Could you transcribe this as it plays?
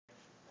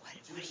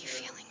What are you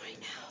feeling right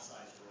now?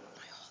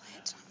 My whole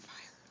head's on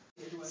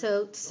fire.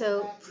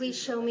 So please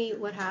show me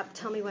what happened.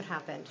 Tell me what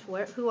happened.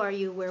 Who are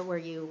you? Where were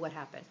you? What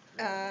happened?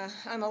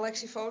 I'm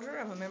Alexi Folger.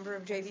 I'm a member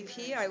of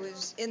JVP. I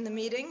was in the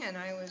meeting and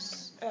I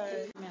was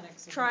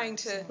trying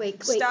to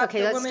stop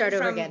the woman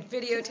from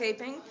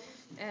videotaping,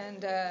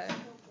 and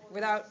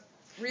without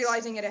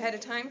realizing it ahead of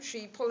time,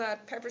 she pulled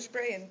out pepper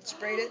spray and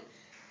sprayed it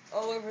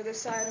all over the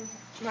side of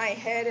my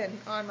head and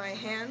on my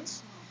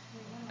hands.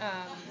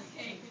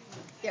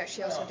 Yeah,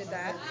 she also did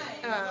that.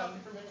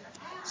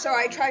 So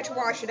I tried to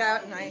wash it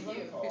out, and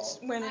it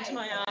went into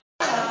my eye.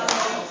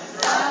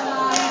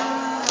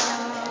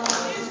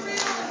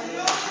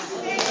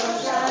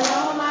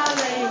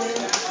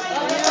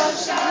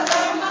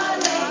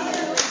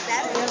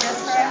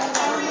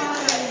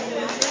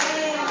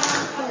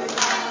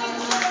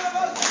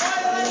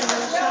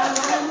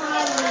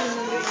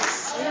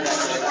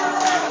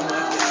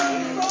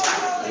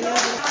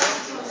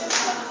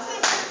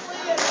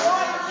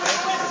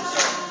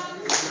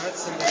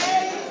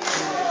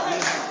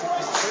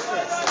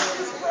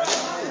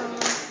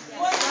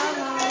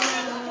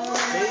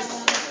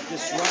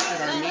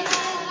 Disrupted our meeting.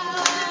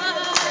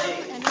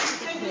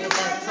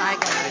 I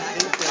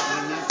think that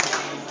we need to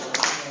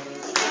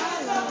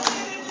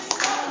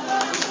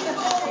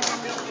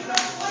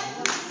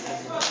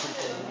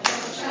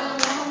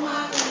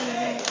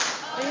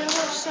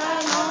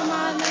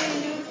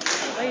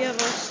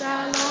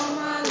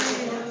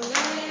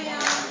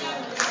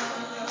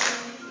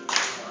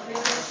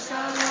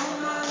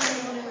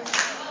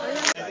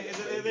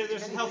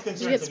There's health concerns.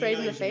 Did you get sprayed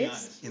in the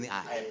face? In the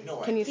eye.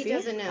 Can you see? He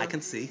doesn't know. I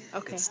can see.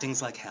 Okay. It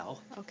stings like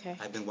hell. Okay.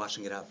 I've been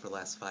washing it out for the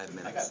last 5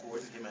 minutes.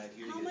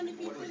 How many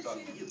people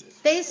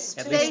They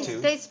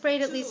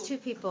sprayed at least 2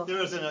 people. There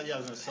was an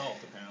assault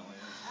apparently.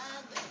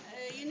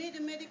 you need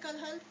a medical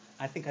help?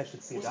 I think I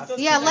should see a doctor.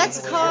 Yeah,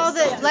 let's call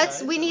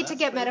the. We need to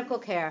get medical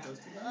care.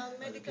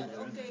 Medical,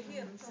 okay,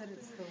 here.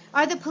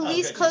 Are the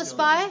police close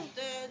by?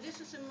 This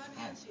is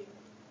emergency.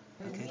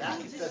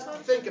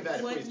 Think about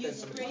it, please.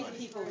 Spend some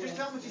money. Just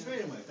tell them what you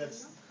sprayed them with.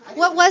 That's.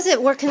 What was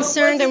it? We're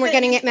concerned and we're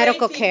getting it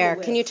medical care.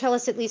 Can you tell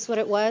us at least what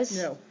it was?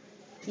 No.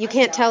 You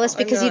can't tell us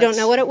because you don't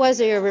know what it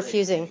was, or you're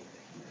refusing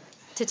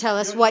to tell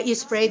us what you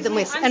sprayed them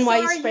with and why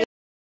you sprayed.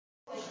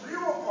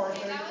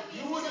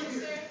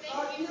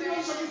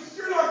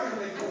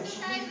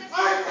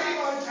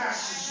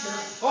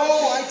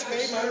 Oh, I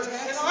pay my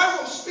taxes. And I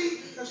will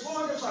speak as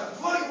long as I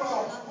bloody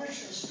well wish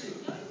to speak.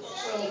 So,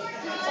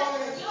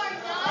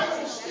 I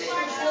will speak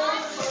as long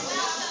as I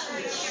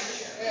wish to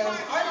speak. And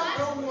I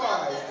don't know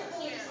why.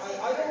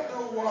 I don't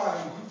know why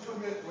you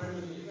permit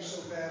women to be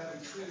so badly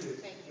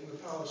treated in the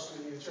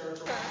Palestinian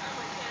territory.